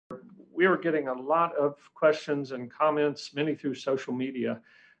we are getting a lot of questions and comments, many through social media,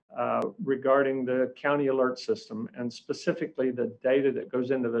 regarding the county alert system and specifically the data that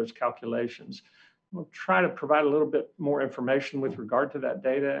goes into those calculations. We'll try to provide a little bit more information with regard to that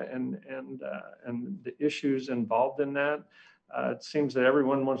data and the issues involved in that. It seems that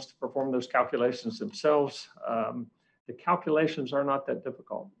everyone wants to perform those calculations themselves. The calculations are not that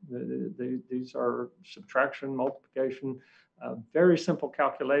difficult. These are subtraction, multiplication, very simple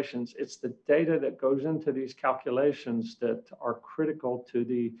calculations. It's the data that goes into these calculations that are critical to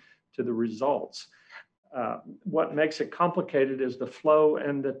the results. What makes it complicated is the flow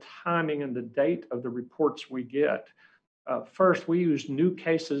and the timing and the date of the reports we get. First, we use new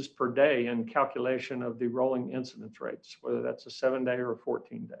cases per day in calculation of the rolling incidence rates, whether that's a 7-day or a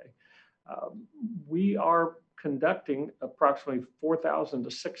 14-day. We are conducting approximately 4,000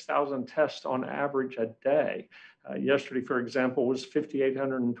 to 6,000 tests on average a day. Yesterday, for example, was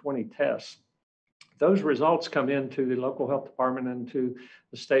 5,820 tests. Those results come into the local health department and to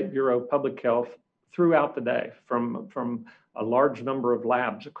the State Bureau of Public Health throughout the day from a large number of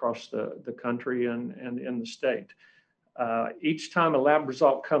labs across the country and in the state. Each time a lab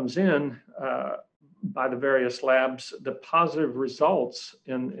result comes in by the various labs, the positive results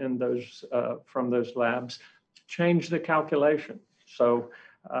in those from those labs change the calculation. So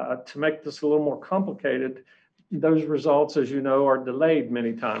to make this a little more complicated, those results, as you know, are delayed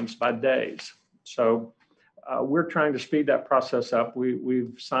many times by days. So we're trying to speed that process up.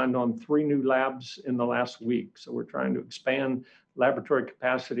 We've signed on 3 new labs in the last week. So we're trying to expand laboratory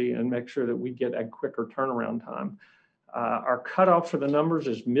capacity and make sure that we get a quicker turnaround time. Our cutoff for the numbers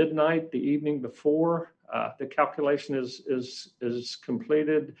is midnight the evening before. The calculation is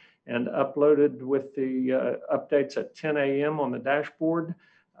completed and uploaded with the updates at 10 a.m. on the dashboard.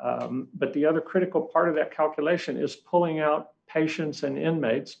 But the other critical part of that calculation is pulling out patients and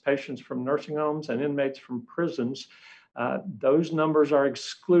inmates, patients from nursing homes and inmates from prisons. Those numbers are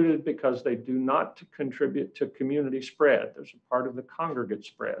excluded because they do not contribute to community spread. There's a part of the congregate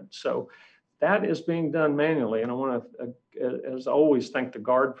spread. So that is being done manually. And I want to, as always, thank the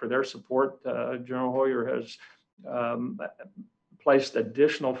Guard for their support. General Hoyer has placed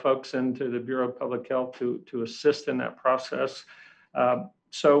additional folks into the Bureau of Public Health to assist in that process.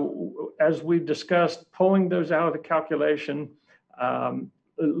 So as we've discussed, pulling those out of the calculation,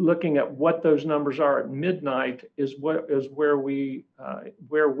 looking at what those numbers are at midnight is where we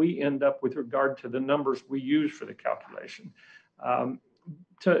end up with regard to the numbers we use for the calculation.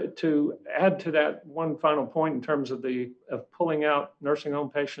 To add to that one final point in terms of pulling out nursing home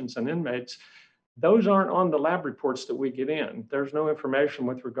patients and inmates, those aren't on the lab reports that we get in. There's no information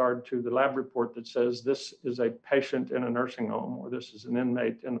with regard to the lab report that says this is a patient in a nursing home or this is an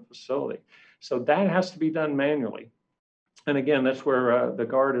inmate in a facility. So that has to be done manually. And again, that's where the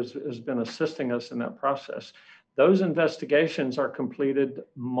Guard has been assisting us in that process. Those investigations are completed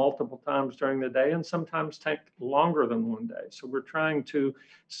multiple times during the day and sometimes take longer than one day. So we're trying to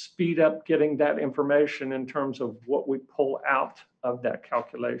speed up getting that information in terms of what we pull out of that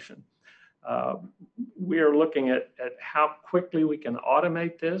calculation. We are looking at how quickly we can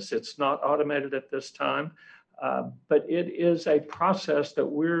automate this. It's not automated at this time, but it is a process that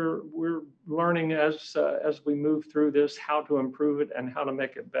we're learning as we move through this, how to improve it and how to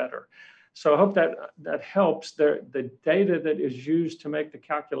make it better. So I hope that helps. The data that is used to make the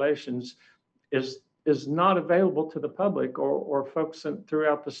calculations is not available to the public or folks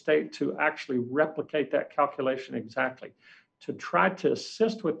throughout the state to actually replicate that calculation exactly. To try to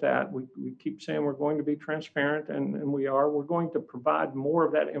assist with that, we keep saying we're going to be transparent, and we are. We're going to provide more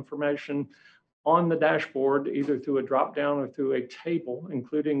of that information on the dashboard, either through a drop down or through a table,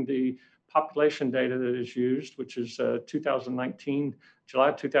 including the population data that is used, which is July 2019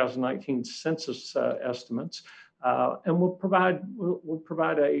 census estimates. And we'll provide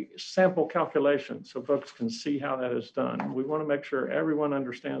a sample calculation so folks can see how that is done. We want to make sure everyone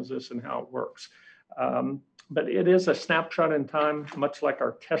understands this and how it works. But it is a snapshot in time, much like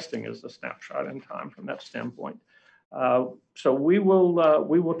our testing is a snapshot in time from that standpoint. So we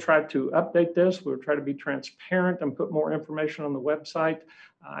will try to update this. We'll try to be transparent and put more information on the website.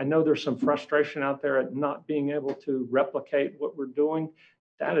 I know there's some frustration out there at not being able to replicate what we're doing.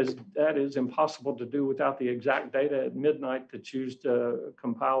 That is impossible to do without the exact data at midnight that's used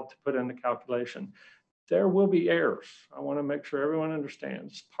compiled to put in the calculation. There will be errors. I want to make sure everyone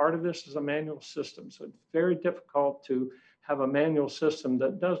understands. Part of this is a manual system, so it's very difficult to have a manual system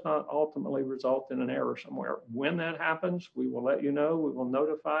that does not ultimately result in an error somewhere. When that happens, we will let you know. We will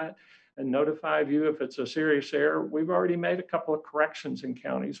notify it and notify you if it's a serious error. We've already made a couple of corrections in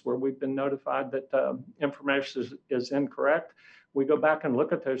counties where we've been notified that information is incorrect. we go back and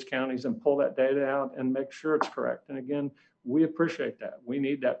look at those counties and pull that data out and make sure it's correct. And again, we appreciate that. We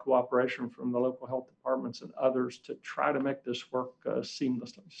need that cooperation from the local health departments and others to try to make this work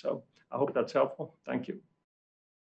seamlessly. So I hope that's helpful. Thank you.